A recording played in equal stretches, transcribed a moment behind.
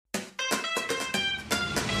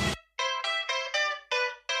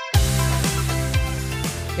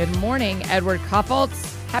Good morning, Edward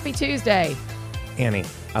Koffoltz. Happy Tuesday. Annie,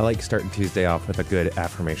 I like starting Tuesday off with a good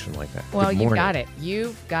affirmation like that. Well, Good you morning. got it.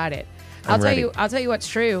 You've got it. I'm ready. I'll tell you what's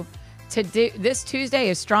true. This Tuesday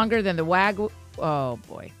is stronger than the Oh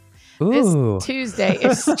boy. Ooh. This Tuesday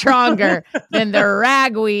is stronger than the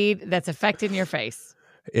ragweed that's affecting your face.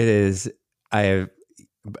 It is.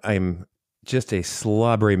 I'm just a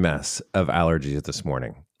slobbery mess of allergies this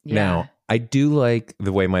morning. Yeah. Now, I do like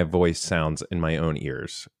the way my voice sounds in my own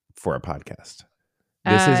ears for a podcast.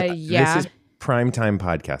 This is primetime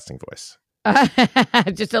podcasting voice.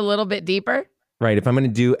 Just a little bit deeper. Right. If I'm going to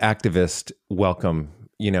do activist welcome,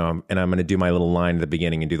 and I'm going to do my little line at the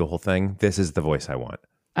beginning and do the whole thing, this is the voice I want.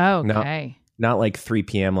 Okay. Not like 3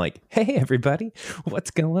 p.m. like, hey, everybody,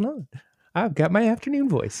 what's going on? I've got my afternoon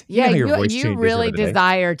voice. Yeah, You know your voice you changes really over the day.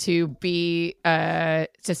 desire to be to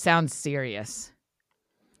sound serious.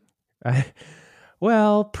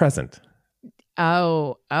 Present.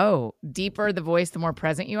 Oh, deeper the voice, the more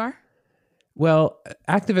present you are? Well,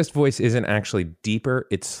 activist voice isn't actually deeper,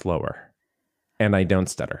 it's slower. And I don't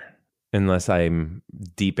stutter unless I'm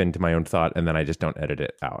deep into my own thought and then I just don't edit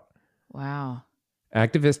it out. Wow.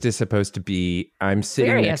 Activist is supposed to be, I'm sitting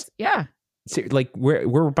Serious. Yeah. like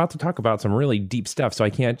we're about to talk about some really deep stuff, so I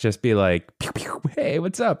can't just be like, pew, pew, hey,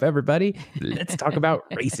 what's up, everybody? Let's talk about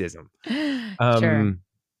racism. Sure.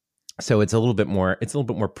 So it's a little bit more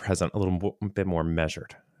present, a little bit more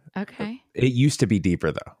measured. Okay. It used to be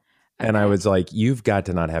deeper though. And I was like, you've got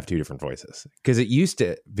to not have two different voices. Because it used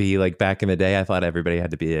to be like back in the day, I thought everybody had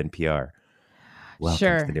to be NPR. Welcome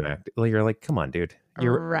Sure. to the new act. Well, you're like, come on, dude.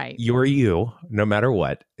 You're right. You're you, no matter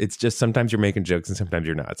what. It's just sometimes you're making jokes and sometimes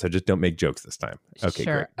you're not. So just don't make jokes this time. Okay,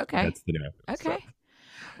 Sure. great. Okay. That's the new act. Okay.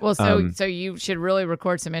 Well, so you should really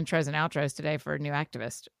record some intros and outros today for New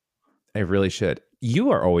Activist. I really should.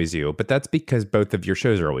 You are always you, but that's because both of your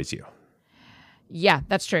shows are always you. Yeah,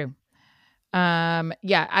 that's true.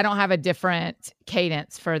 I don't have a different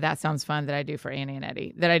cadence for That Sounds Fun that I do for Annie and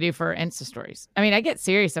Eddie, that I do for Insta Stories. I mean, I get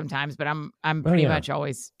serious sometimes, but I'm pretty much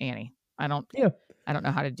always Annie. I don't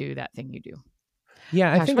know how to do that thing you do.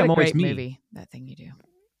 Yeah, Gosh, I think what I'm a always great me. movie, that thing you do.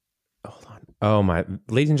 Hold on. Oh my,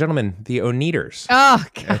 ladies and gentlemen, the Oneaters. Oh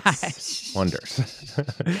It's gosh, wonders.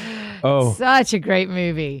 Oh, such a great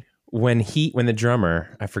movie. when the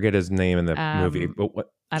drummer, I forget his name in the movie, but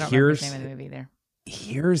what I don't remember the name of the movie there.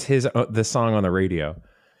 here's the song on the radio,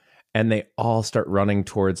 and they all start running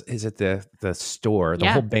towards, is it the store? The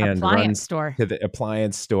whole band appliance runs store. to the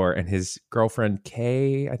appliance store, and his girlfriend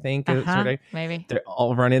Kay, I think, is her name. Maybe They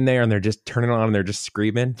all run in there and they're just turning on and they're just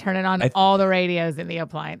screaming. turning on all the radios in the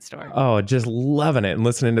appliance store. Oh, just loving it and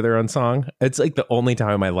listening to their own song. It's like the only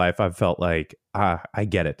time in my life I've felt like, I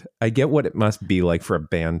get it. I get what it must be like for a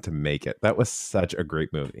band to make it. That was such a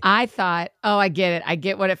great movie. I thought, I get it. I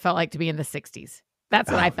get what it felt like to be in the 60s. That's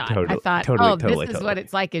what I thought. Totally, I thought, totally, this is what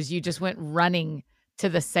it's like, is you just went running to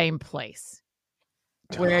the same place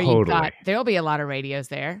where you Totally. thought there'll be a lot of radios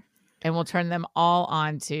there and we'll turn them all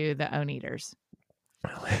on to the Oneaters.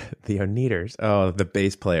 The Oneaters. Oh, the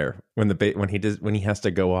bass player when he has to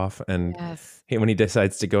go off and Yes. when he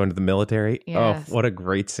decides to go into the military. Yes. Oh, what a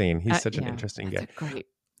great scene. He's such an interesting guy. It's a great,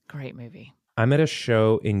 great movie. I'm at a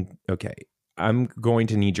show I'm going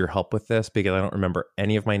to need your help with this because I don't remember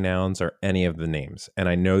any of my nouns or any of the names. And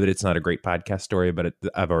I know that it's not a great podcast story, but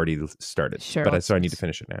I've already started. Sure. So I need to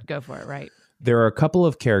finish it now. Go for it, right? There are a couple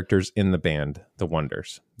of characters in the band, the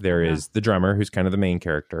Wonders. There is the drummer, who's kind of the main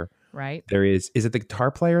character. Right. There is it the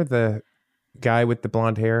guitar player, the guy with the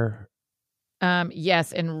blonde hair?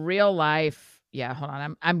 Yes, in real life. Yeah, hold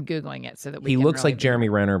on. I'm Googling it so that He looks like Jeremy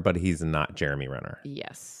Renner, but he's not Jeremy Renner.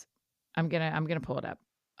 Yes. I'm gonna pull it up.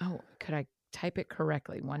 Oh, could I type it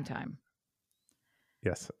correctly one time?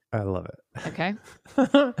 Yes, I love it. Okay.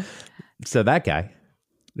 So that guy,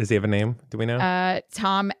 does he have a name? Do we know?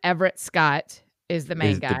 Tom Everett Scott is the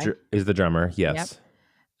main guy. Is the drummer? Yes.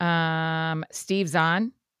 Steve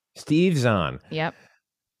Zahn. Steve Zahn. Yep.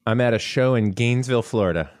 I'm at a show in Gainesville,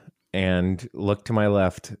 Florida, and looked to my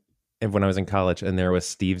left when I was in college, and there was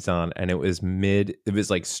Steve Zahn, and it was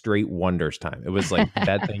like straight Wonders time. It was like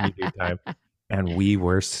That Thing You Do time, and we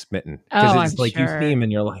were smitten. Because it's like you see him,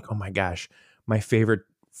 and you're like, oh my gosh, my favorite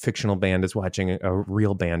fictional band is watching a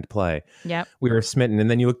real band play. Yep. We were smitten, and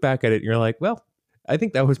then you look back at it, and you're like, well, I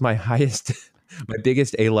think that was my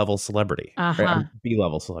biggest A-level celebrity, right?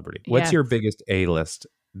 B-level celebrity. What's your biggest A-list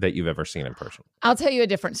that you've ever seen in person? I'll tell you a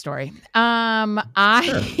different story. Wait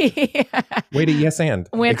a yes and.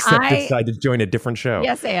 Decide to join a different show.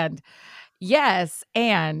 Yes,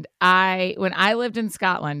 and when I lived in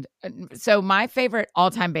Scotland, so my favorite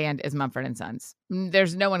all-time band is Mumford & Sons.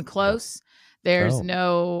 There's no one close. There's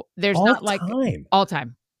not like all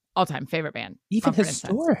time. all-time favorite band. Even Mumford and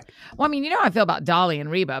Sons. historic. Well, I mean, you know how I feel about Dolly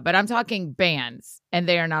and Reba, but I'm talking bands, and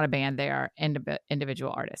they are not a band. They are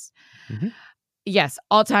individual artists. Mm-hmm. Yes,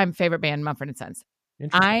 all-time favorite band, Mumford and Sons.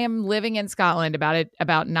 I am living in Scotland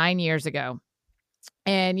about 9 years ago.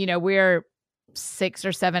 And, you know, we're 6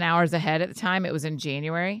 or 7 hours ahead at the time. It was in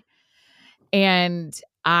January. And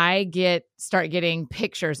I start getting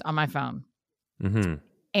pictures on my phone. Mm-hmm.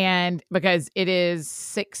 And because it is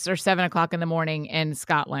 6 or 7 o'clock in the morning in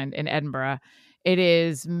Scotland, in Edinburgh, it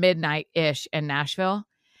is midnight-ish in Nashville.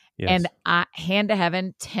 Yes. And hand to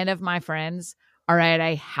heaven, 10 of my friends are at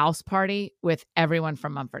a house party with everyone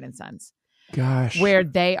from Mumford and Sons. Gosh. Where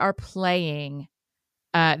they are playing,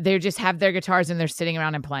 they just have their guitars and they're sitting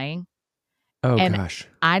around and playing. Oh, and gosh.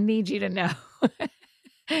 I need you to know,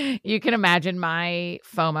 you can imagine my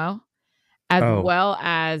FOMO as well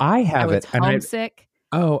as I was homesick.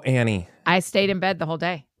 Annie. I stayed in bed the whole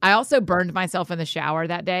day. I also burned myself in the shower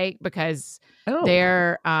that day because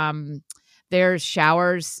their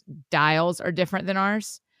showers dials are different than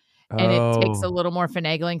ours. And it takes a little more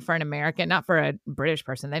finagling for an American, not for a British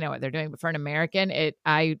person. They know what they're doing, but for an American,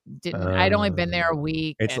 I'd only been there a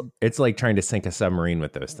week. It's like trying to sink a submarine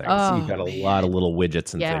with those things. You've got a lot of little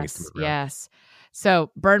widgets and things to move around. Yes.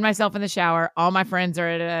 So burned myself in the shower. All my friends are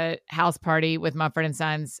at a house party with Mumford and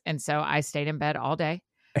Sons. And so I stayed in bed all day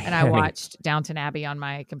and I watched Downton Abbey on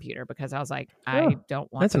my computer because I was like, I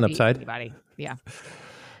don't want to be anybody. Yeah.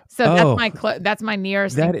 So that's my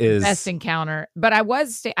nearest best encounter. But I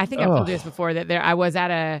was I think I've told you this before that I was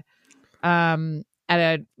at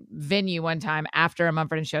a venue one time after a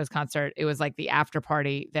Mumford and Sons concert. It was like the after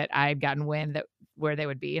party that I had gotten wind where they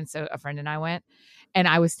would be, and so a friend and I went, and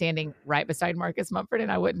I was standing right beside Marcus Mumford,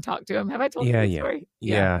 and I wouldn't talk to him. Have I told you the story?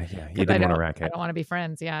 Yeah. You didn't want to wreck it. I don't want to be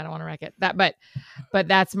friends. Yeah, I don't want to wreck it. But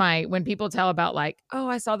that's when people tell about like, oh,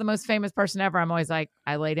 I saw the most famous person ever. I'm always like,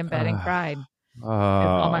 I laid in bed and cried.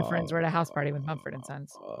 All my friends were at a house party with Mumford and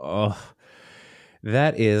Sons.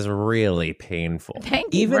 That is really painful.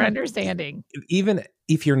 Thank you for understanding. Even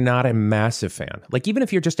if you're not a massive fan, like even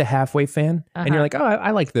if you're just a halfway fan and you're like,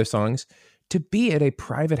 I like those songs, to be at a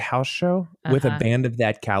private house show with a band of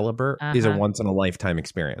that caliber is a once in a lifetime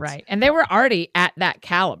experience. Right. And they were already at that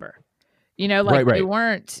caliber. You know, like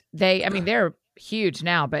they're huge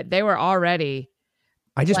now, but they were already.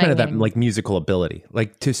 I just meant that like musical ability,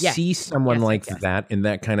 like to see someone that in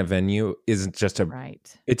that kind of venue isn't just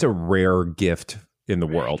it's a rare gift in the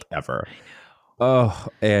world ever. Oh,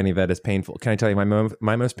 Annie, that is painful. Can I tell you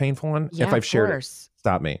my most painful one? Yeah, if I've shared it,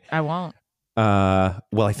 stop me. I won't.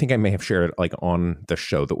 Well, I think I may have shared it like on the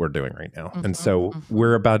show that we're doing right now. And so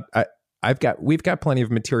we're about, we've got plenty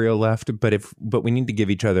of material left, but we need to give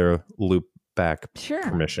each other a loop back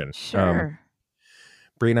permission. Sure.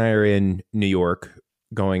 Bree and I are in New York,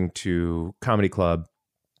 going to Comedy Club,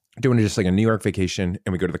 doing just like a New York vacation,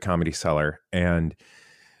 and we go to the Comedy Cellar. And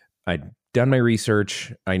I'd done my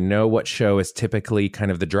research. I know what show is typically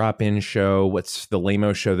kind of the drop-in show, what's the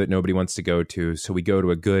lame-o show that nobody wants to go to. So we go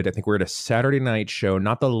to I think we're at a Saturday night show,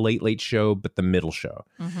 not the late show, but the middle show.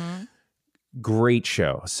 Mm-hmm. Great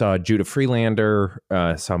show. Saw Judah Freelander,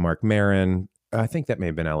 saw Mark Maron. I think that may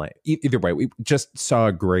have been LA. Either way, we just saw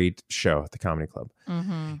a great show at the Comedy Club.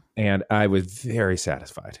 Mm-hmm. And I was very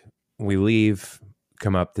satisfied. We leave,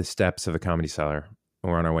 come up the steps of the Comedy Cellar, and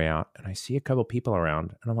we're on our way out. And I see a couple people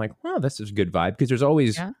around. And I'm like, well, this is a good vibe. Because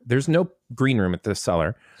there's no green room at the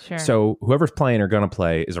Cellar. Sure. So whoever's playing or going to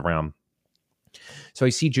play is around. So I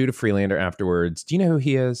see Judah Freelander afterwards. Do you know who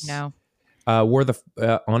he is? No. Wore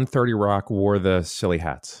on 30 Rock, wore the silly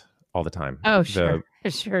hats all the time. Oh, sure.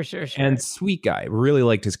 Sure. And sweet guy. Really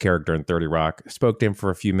liked his character in 30 Rock. Spoke to him for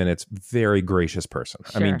a few minutes. Very gracious person.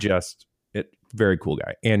 Sure. I mean, very cool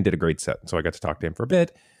guy. And did a great set. So I got to talk to him for a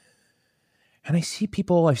bit. And I see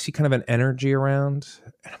kind of an energy around.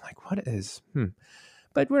 And I'm like, what is...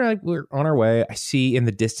 But we're on our way. I see in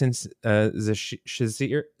the distance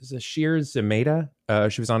Zashir Zameda.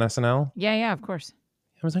 She was on SNL. Yeah, of course.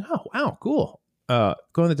 I was like, oh, wow, cool. Go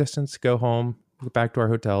in the distance, go home, go back to our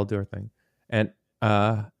hotel, do our thing. And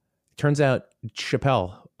turns out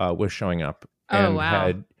Chappelle was showing up and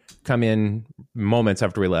had come in moments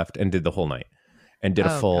after we left and did the whole night and did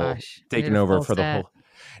taken over for the whole.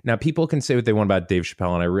 Now, people can say what they want about Dave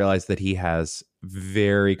Chappelle, and I realize that he has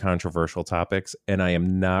very controversial topics, and I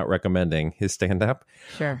am not recommending his stand-up.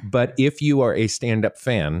 Sure. But if you are a stand-up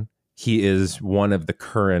fan, he is one of the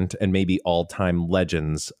current and maybe all-time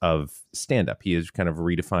legends of stand-up. He has kind of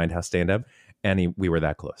redefined how stand-up, and we were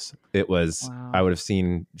that close. It was, I would have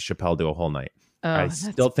seen Chappelle do a whole night. Oh, I that's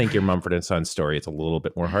still think your Mumford and Sons story is a little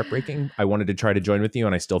bit more heartbreaking. I wanted to try to join with you,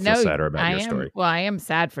 and I still feel sadder about your story. Well, I am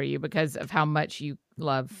sad for you because of how much you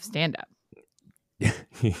love stand up. Yeah.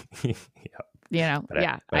 You know, But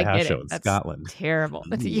yeah, I I have get show it. in That's Scotland. terrible.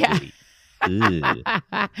 That's, Ooh. yeah.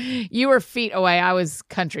 Ugh. You were feet away. I was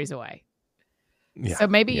countries away. Yeah, So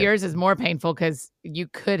maybe yeah. yours is more painful because you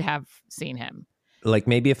could have seen him. Like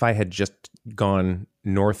maybe if I had just gone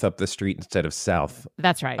north up the street instead of south,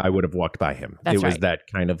 That's right. I would have walked by him. That's it was right. that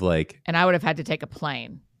kind of like And I would have had to take a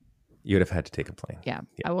plane. you would have had to take a plane. Yeah.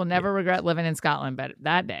 I will never regret living in Scotland, but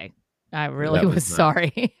that day I really That was was not-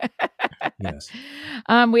 sorry. Yes.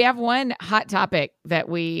 We have one hot topic that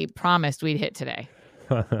we promised we'd hit today.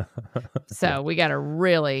 So we got a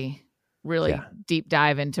really Yeah. deep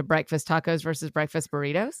dive into breakfast tacos versus breakfast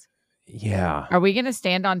burritos. Yeah. Are we going to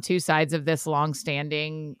stand on two sides of this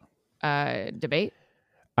long-standing debate?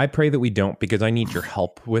 I pray that we don't because I need your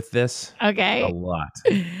help with this Okay. a lot.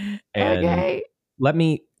 And Okay. let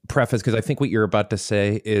me preface because I think what you're about to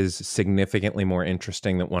say is significantly more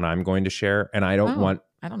interesting than what I'm going to share. And I don't want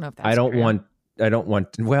I don't know if that's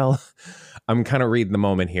true. well, I'm kind of reading the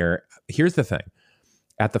moment here. Here's the thing.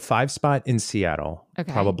 At the 5 spot in Seattle,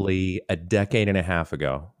 Okay. probably a decade and a half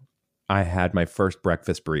ago, I had my first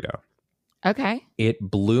breakfast burrito. Okay. It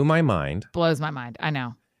blew my mind. Blows my mind. I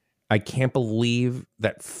know. I can't believe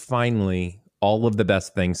that finally all of the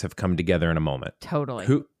best things have come together in a moment.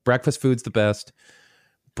 Totally. Breakfast food's the best.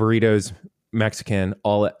 Burritos, Mexican,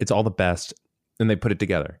 it's all the best. And they put it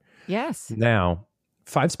together. Yes. Now,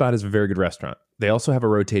 5 Spot is a very good restaurant. They also have a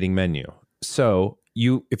rotating menu. So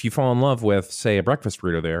if you fall in love with, say, a breakfast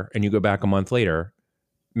burrito there and you go back a month later,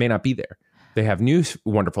 may not be there. They have new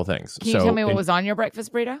wonderful things. Can you tell me what was on your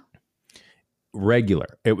breakfast burrito?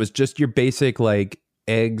 Regular. It was just your basic like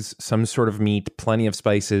eggs, some sort of meat, plenty of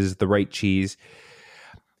spices, the right cheese.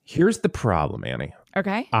 Here's the problem, Annie.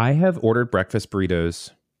 Okay. I have ordered breakfast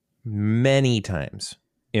burritos many times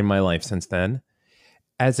in my life since then.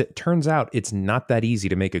 As it turns out, it's not that easy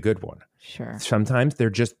to make a good one. Sure. Sometimes they're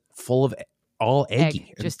just full of all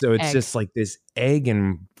eggy. Just so it's egg. just like this egg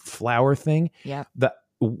and flour thing. Yeah.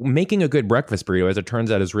 Making a good breakfast burrito, as it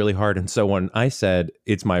turns out, is really hard. And so when I said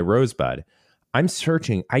it's my rosebud, I'm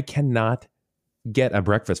searching. I cannot get a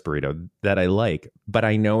breakfast burrito that I like, but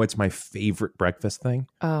I know it's my favorite breakfast thing.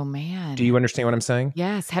 Oh, man. Do you understand what I'm saying?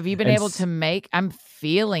 Yes. Have you been And able to make, I'm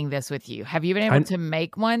feeling this with you. Have you been able to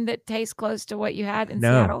make one that tastes close to what you had in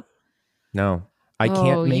Seattle? No. I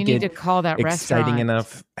can't make you need it to call that exciting restaurant.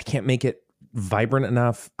 enough. I can't make it vibrant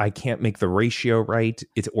enough. I can't make the ratio right.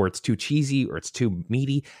 It's too cheesy or it's too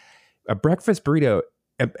meaty. A breakfast burrito.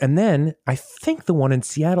 And then I think the one in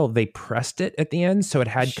Seattle, they pressed it at the end. So it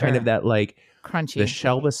had kind of that like crunchy. The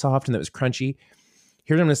shell was soft and it was crunchy.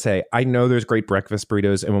 Here's what I'm going to say. I know there's great breakfast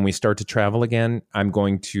burritos. And when we start to travel again, I'm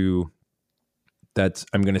going to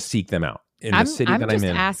seek them out in the city that I'm in. I'm just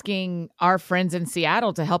asking our friends in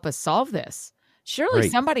Seattle to help us solve this. Surely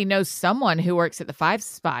somebody knows someone who works at the 5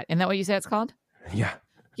 Spot. Isn't that what you said it's called? Yeah.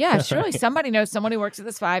 Yeah, surely somebody knows someone who works at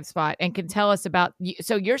this 5 Spot and can tell us about.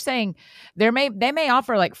 So you're saying they may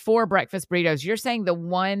offer like 4 breakfast burritos. You're saying the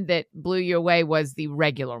one that blew you away was the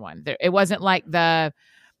regular one. It wasn't like the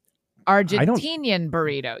Argentinian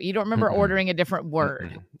burrito. You don't remember ordering a different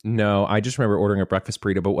word. No, I just remember ordering a breakfast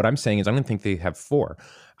burrito. But what I'm saying is I don't think they have 4.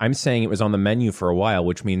 I'm saying it was on the menu for a while,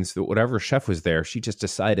 which means that whatever chef was there, she just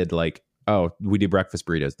decided like, oh, we do breakfast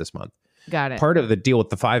burritos this month. Got it. Part of the deal with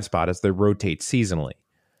the 5 Spot is they rotate seasonally.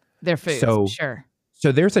 Their food, sure.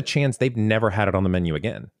 So there's a chance they've never had it on the menu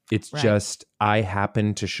again. It's just I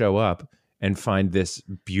happen to show up and find this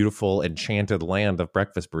beautiful, enchanted land of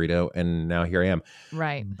breakfast burrito, and now here I am.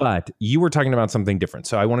 Right. But you were talking about something different,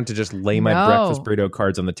 so I wanted to just lay my breakfast burrito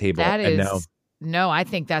cards on the table. No, I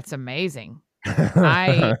think that's amazing.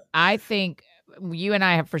 I think you and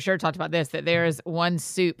I have for sure talked about this, that there is one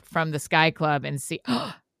soup from the Sky Club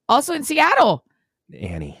also in Seattle.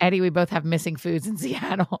 Annie, Eddie, we both have missing foods in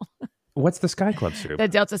Seattle. What's the Sky Club soup? The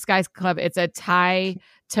Delta Sky Club. It's a Thai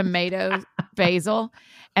tomato basil.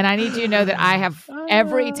 And I need you to know that I have,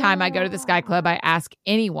 every time I go to the Sky Club, I ask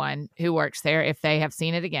anyone who works there if they have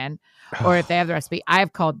seen it again or if they have the recipe. I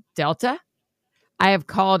have called Delta. I have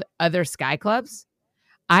called other Sky Clubs.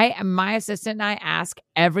 My assistant and I ask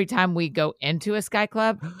every time we go into a Sky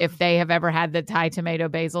Club if they have ever had the Thai tomato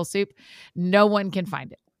basil soup. No one can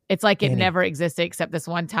find it. It's like it never existed except this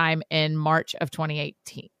one time in March of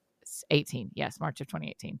 2018. Yes, March of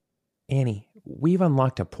 2018. Annie, we've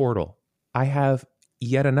unlocked a portal. I have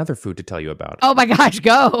yet another food to tell you about. Oh my gosh,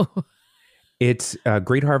 go. It's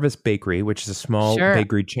Great Harvest Bakery, which is a small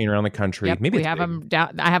bakery chain around the country. Yep, Maybe we have them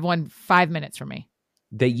down. I have one 5 minutes from me.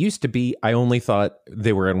 They used to be, I only thought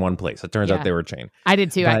they were in one place. It turns out they were a chain. I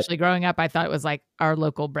did too, But- actually. Growing up, I thought it was like our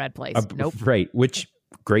local bread place. Nope. Right. Which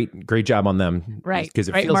great job on them. Right. Because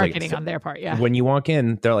it Great feels marketing like on their part. Yeah. when you walk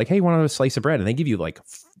in, they're like, hey, you want a slice of bread? And they give you like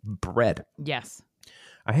bread. Yes.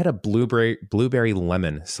 I had a blueberry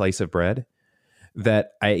lemon slice of bread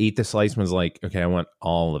that I ate the slice and was like, okay, I want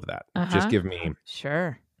all of that. Just give me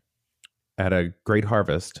Sure. at a Great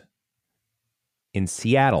Harvest in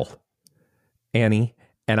Seattle, Annie,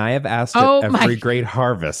 and I have asked at every Great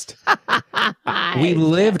Harvest. We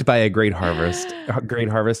lived by a Great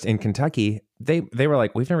Harvest in Kentucky. They were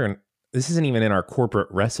like, this isn't even in our corporate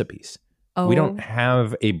recipes. Oh. We don't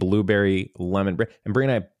have a blueberry lemon bread. And Brie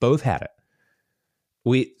and I both had it.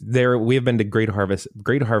 We have been to Great Harvest.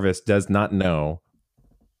 Great Harvest does not know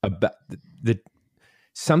about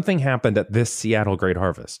something happened at this Seattle Great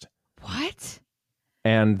Harvest. What?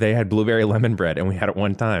 And they had blueberry lemon bread, and we had it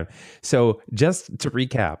one time. So just to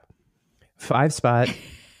recap, 5-spot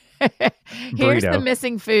Here's burrito. the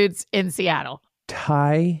missing foods in Seattle.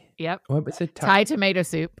 Thai. Yep. What was it? Thai tomato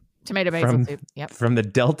soup. Tomato basil soup. Yep. From the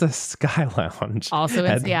Delta Sky Lounge. Also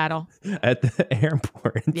in Seattle. At the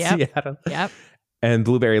airport in Seattle. Yep. And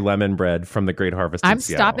blueberry lemon bread from the Great Harvest I'm in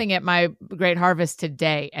Seattle. stopping at my Great Harvest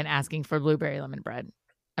today and asking for blueberry lemon bread.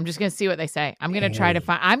 I'm just going to see what they say. I'm going to try to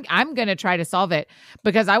find, I'm going to try to solve it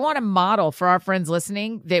because I want to model for our friends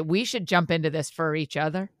listening that we should jump into this for each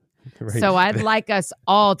other. Right. So I'd like us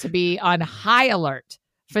all to be on high alert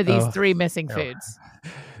for these 3 missing foods.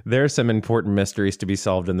 There are some important mysteries to be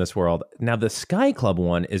solved in this world. Now, the Sky Club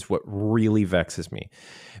one is what really vexes me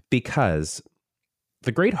because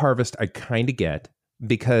the Great Harvest I kind of get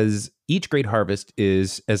because each Great Harvest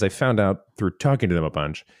is, as I found out through talking to them a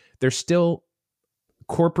bunch, they're still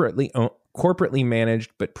corporately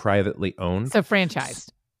managed but privately owned. So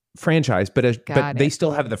franchised. But they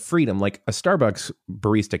still have the freedom. Like a Starbucks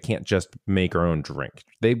barista can't just make her own drink.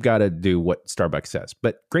 They've got to do what Starbucks says.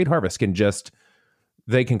 But Great Harvest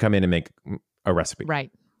they can come in and make a recipe.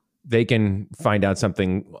 Right. They can find out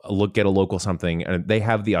something, get a local something, and they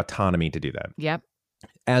have the autonomy to do that. Yep.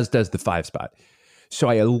 As does the 5-spot. So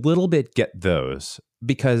I a little bit get those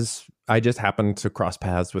because I just happened to cross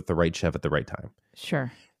paths with the right chef at the right time.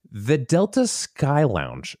 Sure. The Delta Sky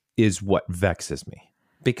Lounge is what vexes me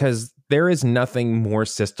because there is nothing more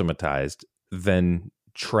systematized than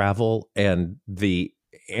travel and the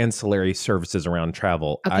ancillary services around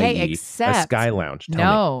travel, okay, i.e. except a Sky Lounge.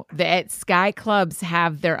 The Sky Clubs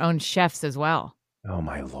have their own chefs as well. Oh,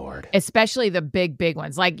 my Lord. Especially the big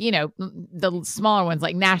ones. Like, the smaller ones,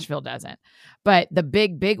 like Nashville doesn't. But the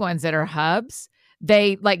big ones that are hubs,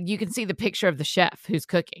 they you can see the picture of the chef who's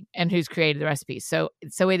cooking and who's created the recipes. So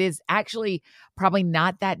it is actually probably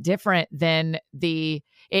not that different than it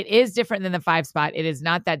is different than the 5-spot. It is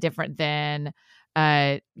not that different than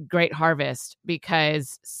Great Harvest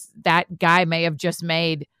because that guy may have just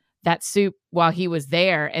made that soup while he was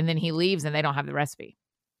there and then he leaves and they don't have the recipe.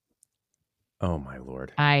 Oh, my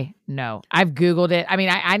Lord. I know. I've Googled it. I mean,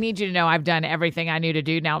 I need you to know I've done everything I knew to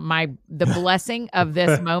do. Now, the blessing of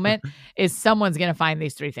this moment is someone's going to find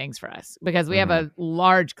these 3 things for us because we have a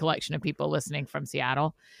large collection of people listening from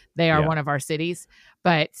Seattle. They are one of our cities.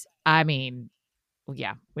 But, I mean,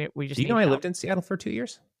 yeah, we just Do you know I lived in Seattle for 2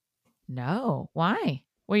 years? No. Why?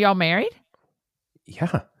 Were y'all married?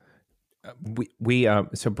 Yeah.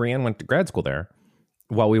 So Brienne went to grad school there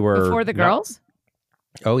while we were... Before the girls?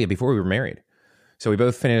 Oh, yeah, before we were married. So we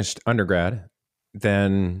both finished undergrad.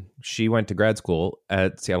 Then she went to grad school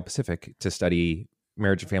at Seattle Pacific to study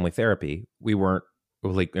marriage and family therapy. We weren't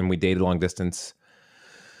and we dated long distance.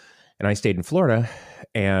 And I stayed in Florida.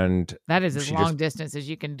 And that is as long distance as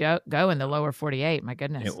you can go in the lower 48. My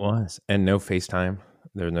goodness. It was. And no FaceTime.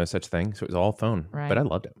 There was no such thing. So it was all phone. Right. But I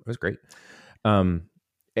loved it. It was great.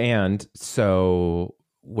 And so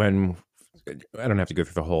when... I don't have to go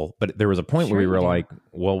through the whole, but there was a point where we were like,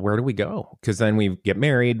 well, where do we go? Because then we get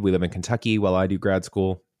married. We live in Kentucky while I do grad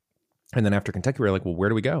school. And then after Kentucky, we were like, well, where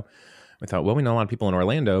do we go? I thought, well, we know a lot of people in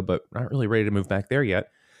Orlando, but not really ready to move back there yet.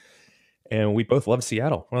 And we both love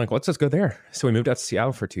Seattle. We're like, let's just go there. So we moved out to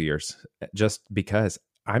Seattle for 2 years just because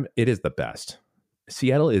it is the best.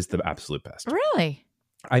 Seattle is the absolute best. Really?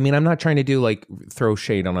 I mean, I'm not trying to throw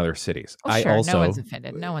shade on other cities. Oh, sure. No one's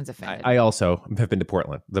offended. No one's offended. I also have been to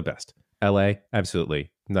Portland, the best. LA,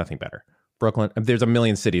 absolutely nothing better. Brooklyn, there's a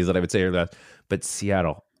million cities that I would say are that, but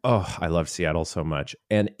Seattle, oh, I love Seattle so much.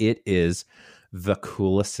 And it is the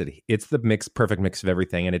coolest city. It's the perfect mix of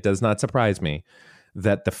everything. And it does not surprise me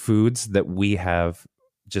that the foods that we have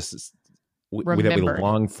that we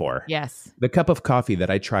long for. Yes. The cup of coffee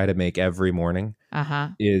that I try to make every morning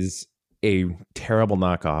is a terrible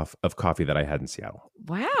knockoff of coffee that I had in Seattle.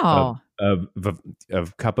 Wow.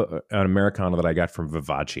 Of cup of an Americano that I got from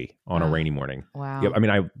Vivace on a rainy morning. Wow. Yep, I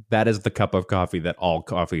mean, that is the cup of coffee that all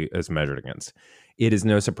coffee is measured against. It is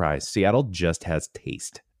no surprise. Seattle just has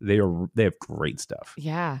taste. They have great stuff.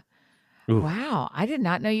 Yeah. Ooh. Wow. I did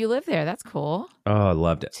not know you lived there. That's cool. Oh, I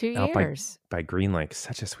loved it. 2 Out years. by Green Lake.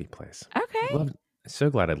 Such a sweet place. Okay.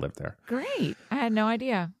 So glad I lived there. Great. I had no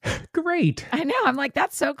idea. Great. I know. I'm like,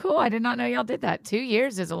 that's so cool. I did not know y'all did that. 2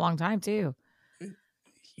 years is a long time too.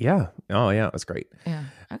 Yeah. Oh, yeah. It was great. Yeah.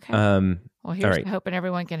 Okay. Well, here's right. hoping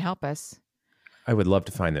everyone can help us. I would love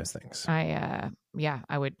to find those things. I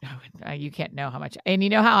would. You can't know how much. And you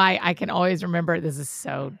know how I can always remember. This is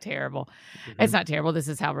so terrible. Mm-hmm. It's not terrible. This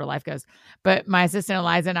is how real life goes. But my assistant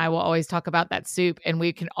Eliza and I will always talk about that soup, and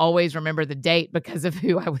we can always remember the date because of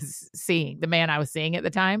who I was seeing, the man I was seeing at the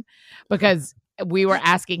time, because we were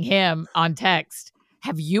asking him on text,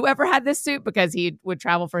 have you ever had this soup? Because he would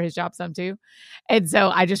travel for his job some too. And so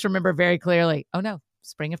I just remember very clearly, oh no,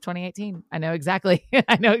 spring of 2018. I know exactly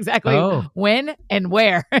when and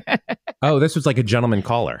where. Oh, this was like a gentleman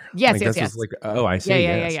caller. Yes, like, yes, this yes. Was like, oh, I see.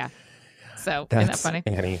 Yeah. So isn't that funny?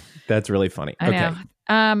 Annie, that's really funny. I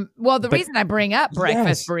know. Well, the reason I bring up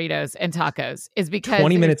breakfast burritos and tacos is because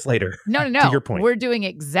 20 minutes later. No. To your point. We're doing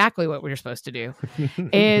exactly what we're supposed to do.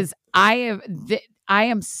 Is I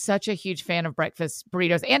am such a huge fan of breakfast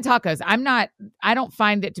burritos and tacos. I don't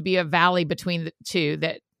find it to be a valley between the two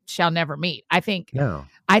that shall never meet. I think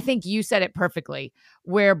you said it perfectly.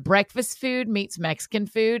 Where breakfast food meets Mexican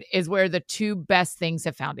food is where the two best things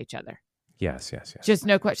have found each other. Yes. Just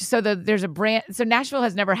no question. So there's a brand. So Nashville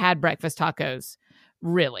has never had breakfast tacos,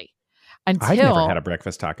 really. I've never had a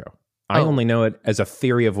breakfast taco. I only know it as a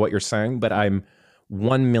theory of what you're saying, but I'm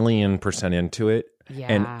 1,000,000% into it. Yeah.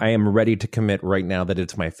 And I am ready to commit right now that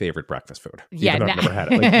it's my favorite breakfast food. Yeah, I've never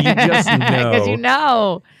had it. Like, you just know. Because you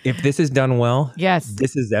know. If this is done well, yes,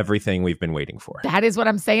 this is everything we've been waiting for. That is what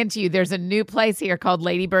I'm saying to you. There's a new place here called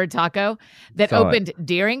Lady Bird Taco that opened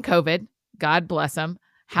during COVID. God bless them.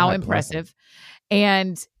 How impressive.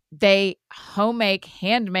 And they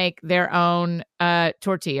hand make their own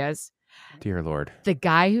tortillas. Dear Lord. The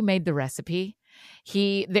guy who made the recipe,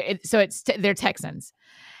 they're Texans.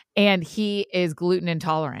 And he is gluten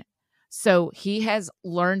intolerant. So he has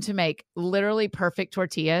learned to make literally perfect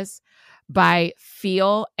tortillas by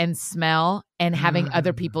feel and smell and having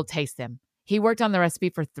other people taste them. He worked on the recipe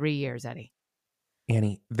for 3 years, Eddie.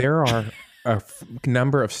 Annie, there are a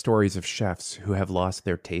number of stories of chefs who have lost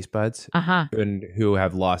their taste buds and who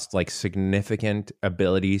have lost like significant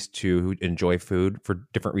abilities to enjoy food for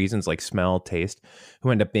different reasons, like smell, taste,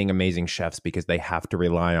 who end up being amazing chefs because they have to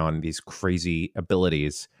rely on these crazy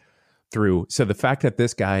abilities. So the fact that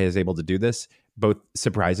this guy is able to do this both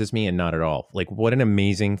surprises me and not at all. Like, what an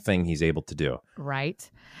amazing thing he's able to do. Right.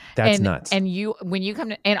 That's nuts. And when you come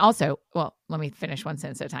to, and also, well, let me finish one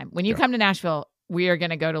sentence at a time. When you come to Nashville, we are going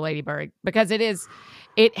to go to Lady Bird because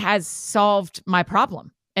it has solved my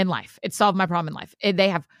problem in life. It solved my problem in life.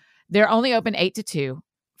 They're only open 8 to 2,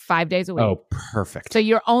 5 days a week. Oh, perfect. So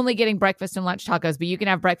you're only getting breakfast and lunch tacos, but you can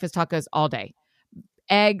have breakfast tacos all day.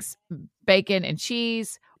 Eggs, bacon, and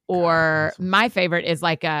cheese. Or my favorite is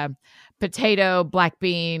like a potato, black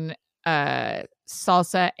bean,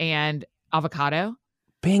 salsa, and avocado.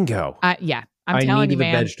 Bingo. Yeah. I telling needed you,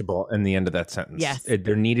 man. the vegetable in the end of that sentence. Yes.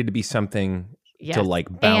 There needed to be something to like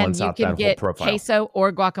balance out that whole profile. And you can get queso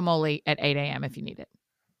or guacamole at 8 a.m. if you need it.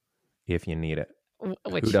 If you need it.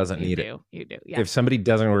 Which who doesn't need it? You do. Yeah. If somebody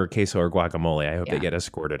doesn't order queso or guacamole, I hope they get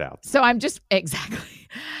escorted out. So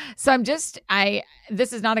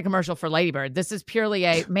this is not a commercial for Lady Bird. This is purely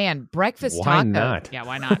breakfast taco. Why not? Yeah,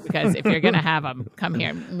 why not? Because if you're going to have them, come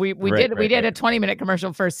here. We did a 20-minute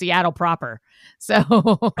commercial for Seattle proper. So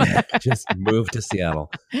just move to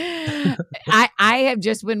Seattle. I have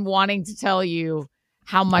just been wanting to tell you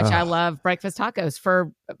how much I love breakfast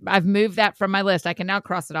tacos. I've moved that from my list. I can now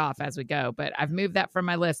cross it off as we go, but I've moved that from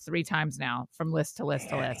my list 3 times now, from list to list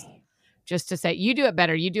to list. Just to say, you do it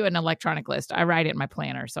better. You do an electronic list. I write it in my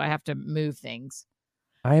planner, so I have to move things.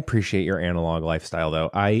 I appreciate your analog lifestyle, though.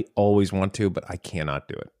 I always want to, but I cannot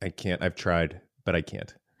do it. I can't. I've tried, but I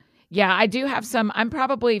can't. Yeah, I do have some. I'm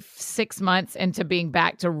probably 6 months into being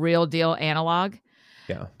back to real deal analog.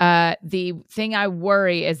 Yeah. The thing I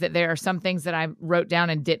worry is that there are some things that I wrote down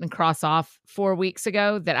and didn't cross off 4 weeks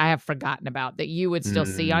ago that I have forgotten about that you would still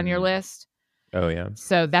see on your list. Oh, yeah.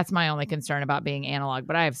 So that's my only concern about being analog.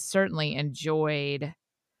 But I have certainly enjoyed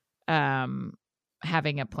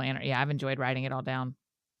having a planner. Yeah, I've enjoyed writing it all down.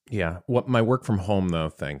 Yeah. What my work from home, though,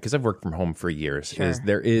 thing, because I've worked from home for years, is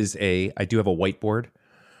I do have a whiteboard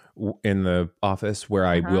in the office where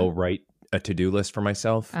I will write a to-do list for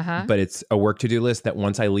myself, Uh-huh. but it's a work to-do list that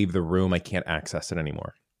once I leave the room, I can't access it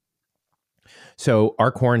anymore. So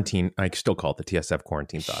our quarantine, I still call it the TSF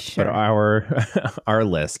quarantine thoughts, Sure. but our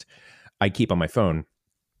list, I keep on my phone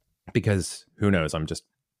because who knows, I'm just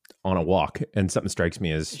on a walk and something strikes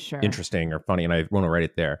me as Sure. interesting or funny and I want to write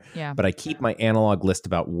it there. Yeah. But I keep my analog list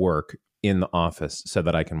about work in the office so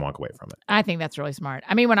that I can walk away from it. I think that's really smart.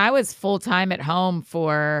 I mean, when I was full-time at home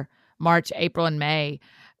for March, April, and May,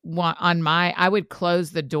 I would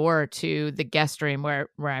close the door to the guest room where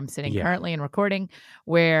I'm sitting currently and recording,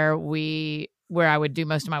 where I would do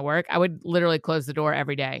most of my work. I would literally close the door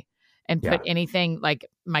every day and put anything like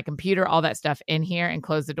my computer, all that stuff in here and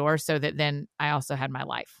close the door so that then I also had my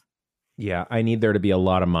life. Yeah, I need there to be a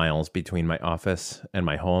lot of miles between my office and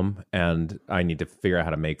my home, and I need to figure out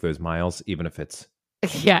how to make those miles, even if it's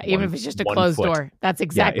even if it's just a closed door. That's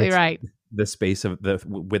exactly right. The space of the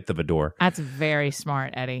width of a door. That's very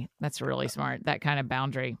smart, Eddie. That's really smart. That kind of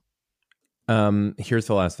boundary. Here's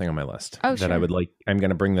the last thing on my list I would like. I'm going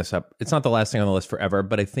to bring this up. It's not the last thing on the list forever,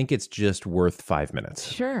 but I think it's just worth 5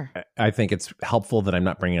 minutes. Sure. I think it's helpful that I'm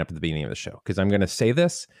not bringing it up at the beginning of the show because I'm going to say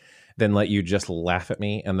this, then let you just laugh at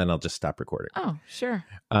me, and then I'll just stop recording. Oh, sure.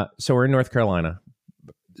 So we're in North Carolina.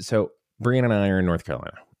 So Brian and I are in North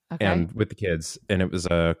Carolina. Okay. And with the kids, and it was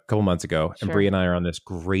a couple months ago, and Bree and I are on this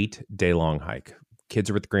great day-long hike. Kids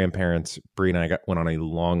are with the grandparents. Bree and I went on a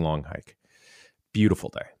long hike. Beautiful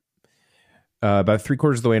day. About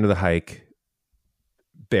 3/4 of the way into the hike,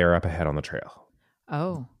 bear up ahead on the trail.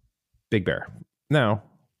 Oh. Big bear. Now,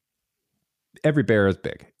 every bear is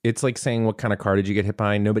big. It's like saying, what kind of car did you get hit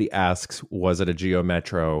by? Nobody asks, was it a Geo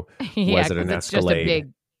Metro? Was it an Escalade? It's just a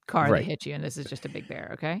big car that hit you, and this is just a big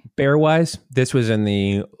bear, okay? Bear-wise, this was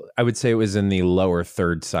I would say it was in the lower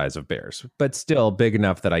third size of bears, but still big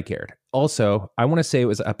enough that I cared. Also, I want to say it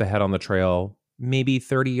was up ahead on the trail, maybe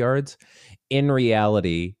 30 yards. In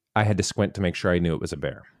reality, I had to squint to make sure I knew it was a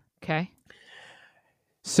bear. Okay.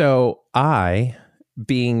 So I,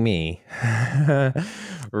 being me,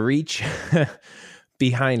 reach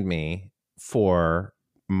behind me for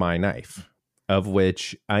my knife, of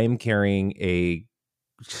which I am carrying a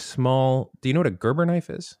small, do you know what a Gerber knife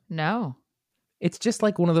is? No. It's just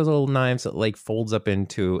like one of those little knives that like folds up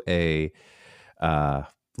into a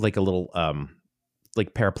like a little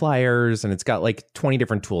like pair of pliers, and it's got like 20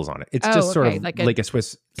 different tools on it. It's just sort of like a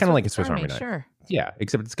Swiss, kind of like a Swiss Army knife. Sure. Yeah,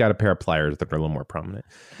 except it's got a pair of pliers that are a little more prominent.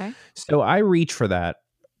 Okay. So I reach for that,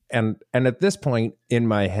 and at this point in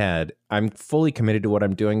my head, I'm fully committed to what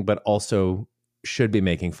I'm doing, but also should be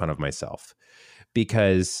making fun of myself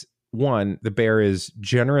because one, the bear is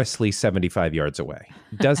generously 75 yards away,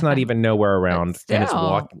 does not even know we're around, and it's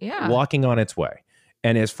walking on its way,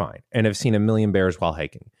 and is fine. And I've seen a million bears while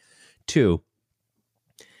hiking. Two,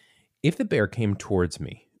 if the bear came towards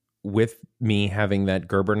me with me having that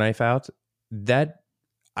Gerber knife out,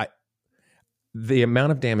 the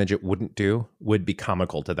amount of damage it wouldn't do would be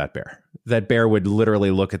comical to that bear. That bear would literally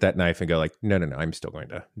look at that knife and go like, no, I'm still going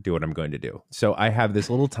to do what I'm going to do. So I have this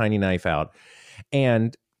little tiny knife out.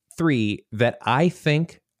 And three, that I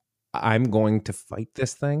think I'm going to fight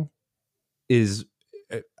this thing is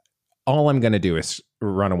all I'm going to do is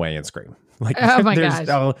run away and scream. Like, oh my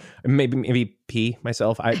gosh. Maybe pee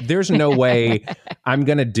myself. There's no way I'm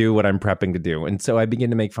going to do what I'm prepping to do. And so I begin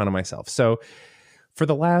to make fun of myself. So for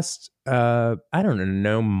the last,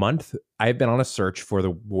 month, I've been on a search for the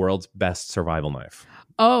world's best survival knife.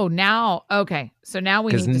 Oh, now, okay. So now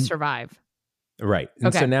we need to survive. Right.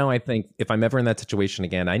 And so now I think if I'm ever in that situation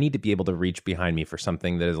again, I need to be able to reach behind me for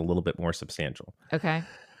something that is a little bit more substantial. Okay.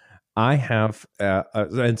 I have,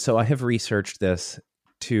 and so I have researched this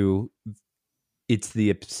it's the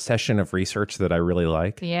obsession of research that I really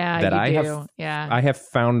like. Yeah, that I have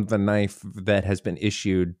found the knife that has been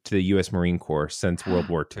issued to the U.S. Marine Corps since World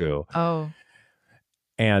War II. Oh.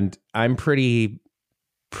 And I'm pretty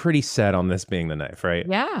set on this being the knife, right?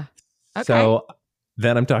 Yeah. Okay. So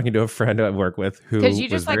then I'm talking to a friend I work with who, because you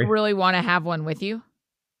just really want to have one with you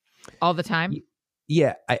all the time.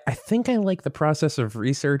 Yeah, I think I like the process of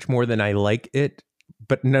research more than I like it,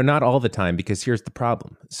 but no, not all the time, because here's the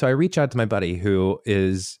problem. So I reach out to my buddy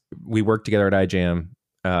we worked together at iJam,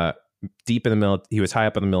 deep in the military. He was high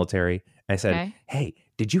up in the military. I said, hey,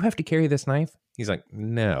 did you have to carry this knife? He's like,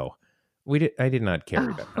 no, I did not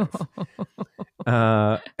carry that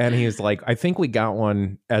knife. And he was like, I think we got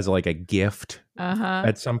one as like a gift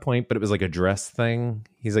at some point, but it was like a dress thing.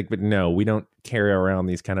 He's like, but no, we don't carry around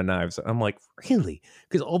these kind of knives. I'm like, really?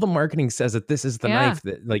 Because all the marketing says that this is the knife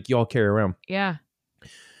that like y'all carry around. Yeah.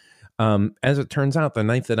 As it turns out, the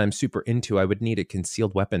knife that I'm super into, I would need a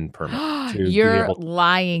concealed weapon permit. You're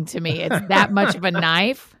lying to me. It's that much of a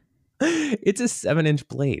knife? It's a 7-inch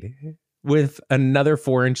blade with another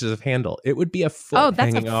 4 inches of handle. It would be a foot. Oh,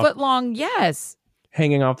 that's a foot long. Yes.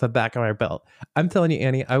 Hanging off the back of my belt. I'm telling you,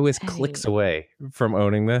 Annie, I was Hey. clicks away from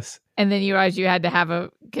owning this. And then you realized you had to have a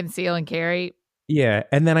conceal and carry. Yeah.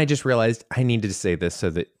 And then I just realized I needed to say this so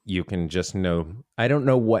that you can just know. I don't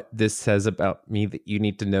know what this says about me that you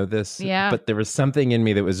need to know this. Yeah. But there was something in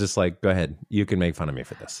me that was just like, go ahead. You can make fun of me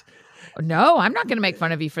for this. No, I'm not going to make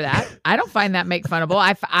fun of you for that. I don't find that make funnable.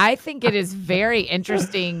 I think it is very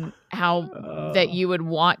interesting how that you would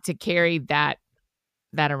want to carry that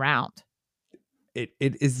around. It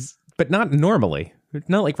is, but not normally.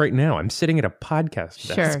 Not like right now. I'm sitting at a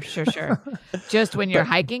podcast desk. Sure. Just when you're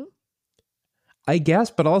hiking? I guess,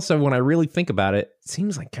 but also when I really think about it, it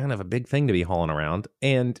seems like kind of a big thing to be hauling around.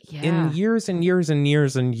 And in years and years and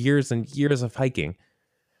years and years and years of hiking,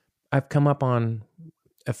 I've come up on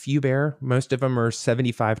a few bear. Most of them are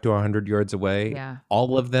 75 to 100 yards away. Yeah.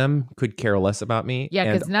 All of them could care less about me.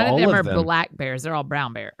 Yeah, because none of them are black bears. They're all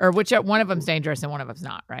brown bear. Or one of them's dangerous and one of them's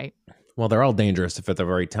not, right? Well, they're all dangerous if at the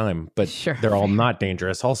right time, but they're all not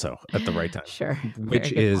dangerous also at the right time. Sure.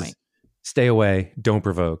 Which is stay away, don't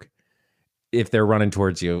provoke. If they're running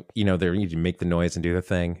towards you, you need to make the noise and do the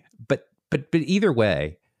thing. But either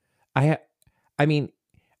way, I mean,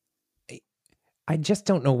 I just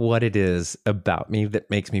don't know what it is about me that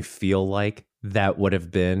makes me feel like that would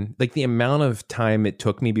have been like the amount of time it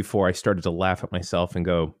took me before I started to laugh at myself and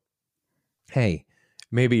go, hey,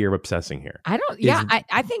 maybe you're obsessing here.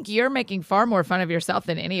 I think you're making far more fun of yourself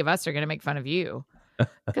than any of us are going to make fun of you.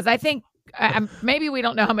 Because I think maybe we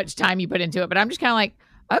don't know how much time you put into it, but I'm just kind of like,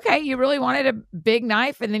 okay, you really wanted a big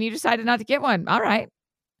knife and then you decided not to get one. All right.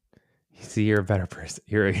 See, you're a better person.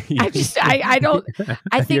 I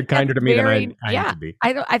think you're kinder to me than I need to be.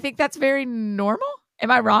 I think that's very normal.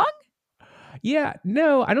 Am I wrong? Yeah,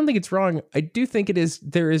 no, I don't think it's wrong. I do think it is.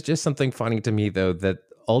 There is just something funny to me though, that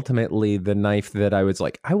ultimately the knife that I was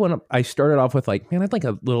like, I started off with like, man, I'd like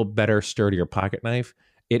a little better, sturdier pocket knife.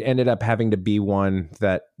 It ended up having to be one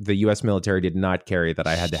that the U.S. military did not carry, that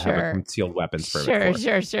I had to have a concealed weapons permit for.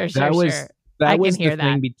 Sure. That was the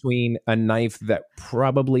thing between a knife that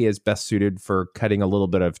probably is best suited for cutting a little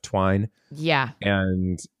bit of twine. Yeah.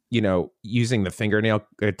 And, using the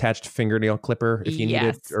attached fingernail clipper if you need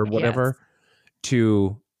it or whatever,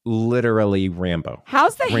 to literally Rambo.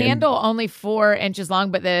 How's the handle only 4 inches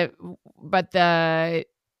long, but the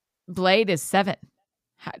blade is 7?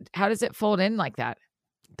 How does it fold in like that?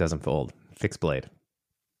 It doesn't fold. Fixed blade.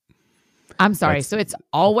 I'm sorry. So it's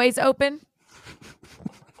always open?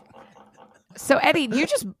 So Eddie,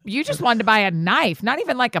 you just wanted to buy a knife, not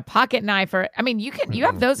even like a pocket knife, or you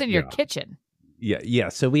have those in your kitchen. Yeah.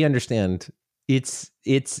 So we understand it's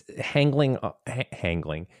hanging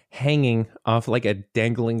off like a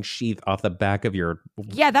dangling sheath off the back of your.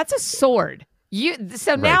 Yeah, that's a sword.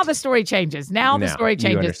 Now the story changes. The story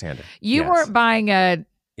changes. You understand it. You weren't buying a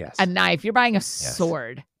knife. You're buying a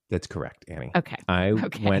sword. That's correct, Annie. Okay. I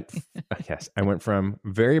went from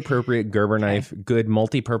very appropriate Gerber knife, good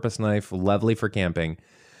multi-purpose knife, lovely for camping.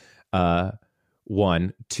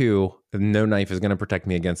 1, 2, no knife is going to protect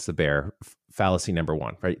me against the bear. Fallacy number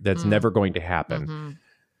 1, right? That's never going to happen. Mm-hmm.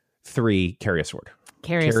 3, carry a sword.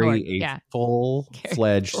 Carry a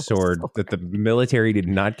full-fledged sword that the military did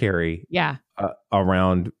not carry. Yeah.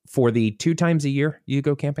 Around for the 2 times a year you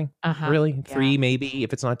go camping. Really? 3 maybe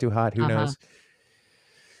if it's not too hot. Who knows?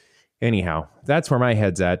 Anyhow, that's where my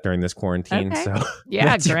head's at during this quarantine. Okay. So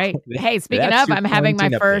yeah, great. Hey, speaking of, I'm having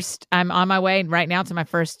I'm on my way right now to my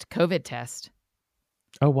first COVID test.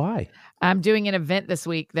 Oh, why? I'm doing an event this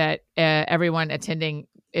week that everyone attending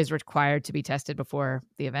is required to be tested before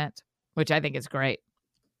the event, which I think is great.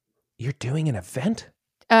 You're doing an event?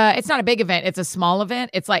 It's not a big event. It's a small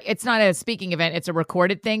event. It's not a speaking event. It's a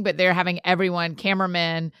recorded thing, but they're having everyone,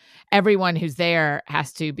 cameramen, everyone who's there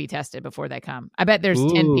has to be tested before they come. I bet there's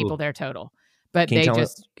 10 people there total, but they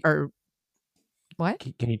just are. What?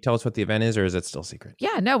 Can you tell us what the event is, or is it still secret?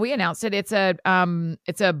 Yeah, no, we announced it. It's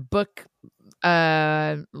a book,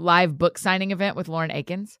 live book signing event with Lauren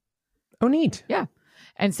Akins. Oh, neat. Yeah.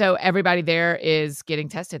 And so everybody there is getting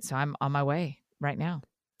tested. So I'm on my way right now.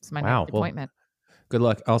 It's my next appointment. Well, good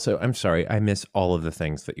luck. Also, I'm sorry. I miss all of the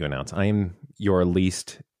things that you announce. I am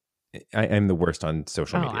the worst on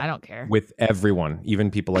social media. I don't care. With everyone, even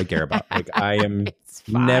people I care about. Like I am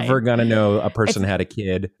never going to know a person had a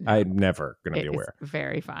kid. I'm never going to be aware.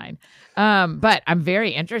 Very fine. But I'm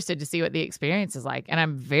very interested to see what the experience is like. And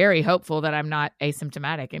I'm very hopeful that I'm not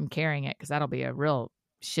asymptomatic and carrying it, because that'll be a real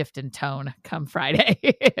shift in tone come Friday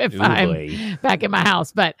if I'm back in my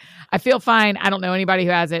house. But I feel fine. I don't know anybody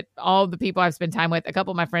who has it. All the people I've spent time with, a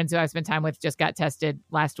couple of my friends who I've spent time with just got tested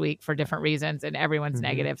last week for different reasons, and everyone's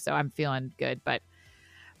negative. So I'm feeling good. But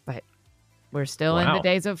we're still in the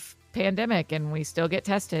days of pandemic, and we still get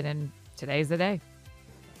tested, and today's the day.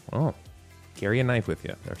 Oh, carry a knife with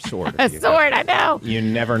you, or a sword. A sword, I know. You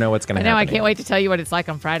never know what's going to happen. I can't wait to tell you what it's like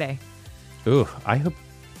on Friday. Ooh, I hope.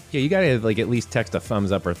 Yeah, you got to like at least text a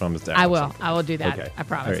thumbs up or thumbs down. I will. I will do that. Okay. I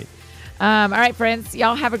promise. All right, friends.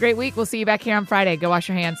 Y'all have a great week. We'll see you back here on Friday. Go wash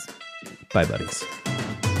your hands. Bye, buddies.